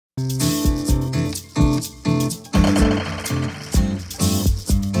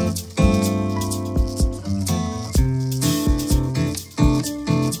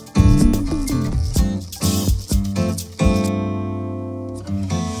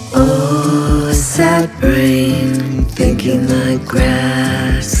Oh, sad brain, thinking the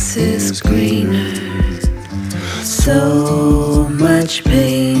grass is greener. So much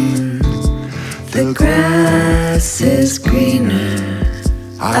pain, the grass is greener.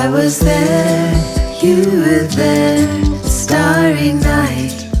 I was there, you were there, starry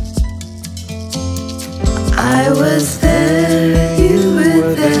night. I was there, you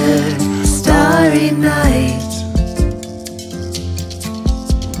were there, starry night.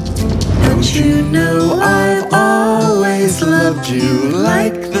 Don't you know I've always loved you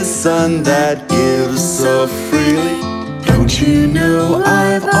like the sun that gives so freely? Don't you know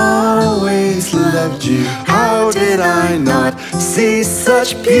I've always loved you? How did I not see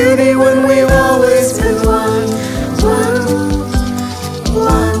such beauty when we've always been one, one?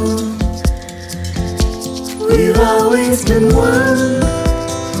 We've always been one,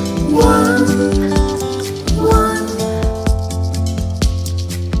 one.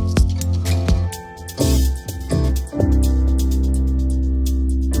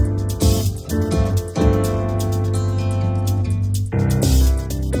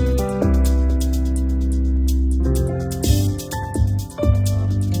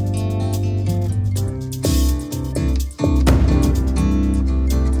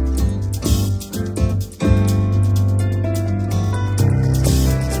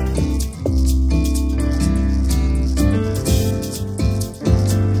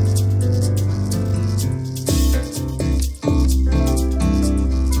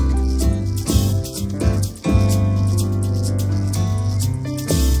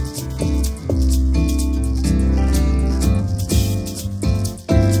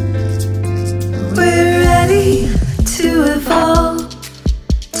 To evolve,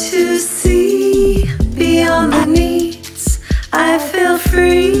 to see beyond the needs. I feel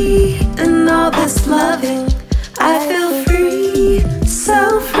free in all this loving. I feel free,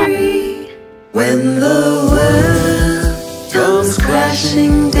 so free. When the world comes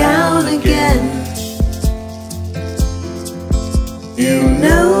crashing down again, you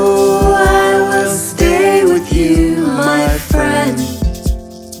know I will stay with you, my friend.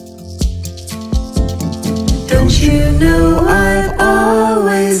 Don't you know I've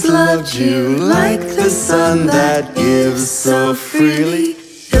always loved you like the sun that gives so freely?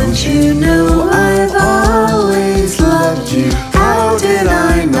 Don't you know I've always loved you? How did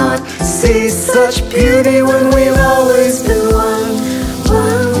I not see such beauty when we've always been one,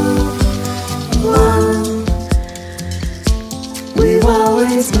 one? We've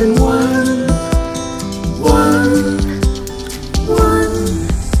always been one, one.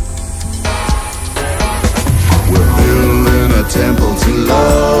 Temple to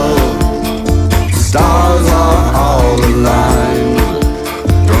love, stars are all aligned.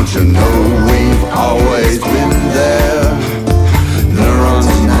 Don't you know we've always been there? Neurons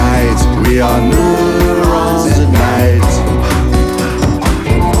at night, we are neurons at night.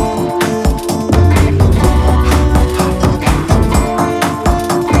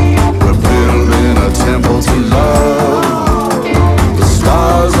 We're building a temple to love, the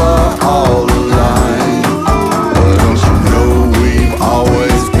stars are all aligned.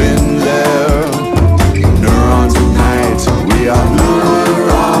 Always been there. Neurons at night, we are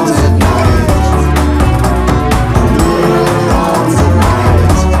neurons at night. Neurons at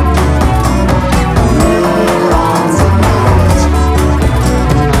night. Neurons at night.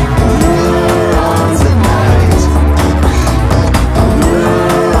 Neurons at night.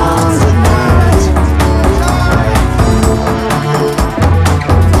 Neurons at night.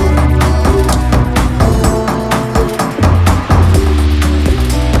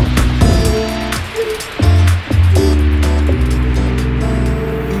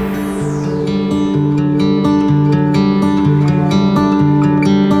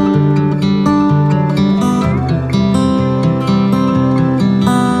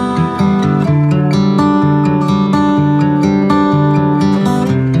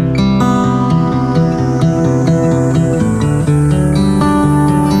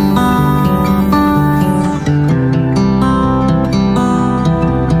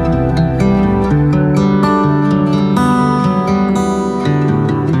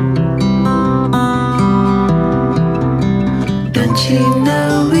 Don't you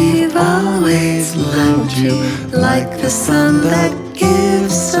know we've always loved you like the sun that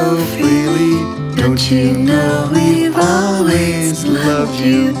gives so freely? Don't you know we've always loved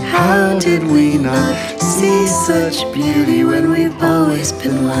you? How did we not see such beauty when we've always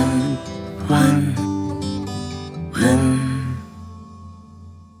been one, one?